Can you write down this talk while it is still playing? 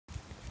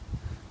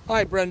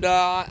Hi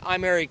Brenda,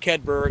 I'm Eric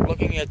Kedberg,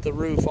 looking at the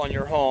roof on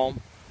your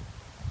home.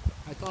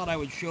 I thought I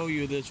would show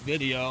you this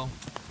video.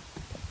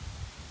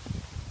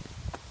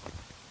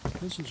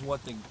 This is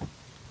what the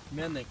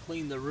men that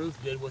cleaned the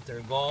roof did with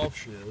their golf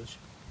shoes.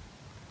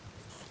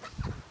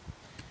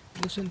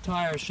 This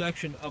entire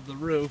section of the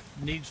roof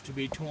needs to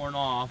be torn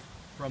off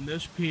from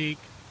this peak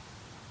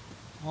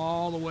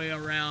all the way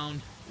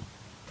around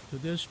to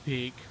this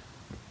peak.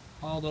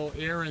 Although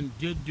Aaron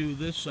did do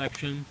this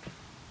section,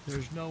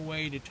 there's no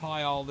way to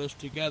tie all this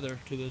together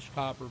to this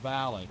copper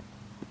valley.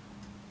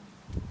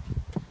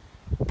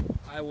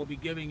 I will be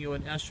giving you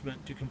an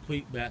estimate to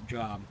complete that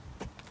job.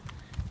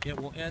 It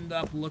will end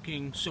up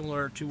looking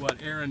similar to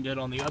what Aaron did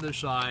on the other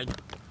side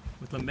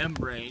with a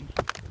membrane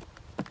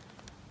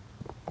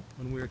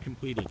when we are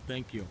completed.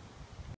 Thank you.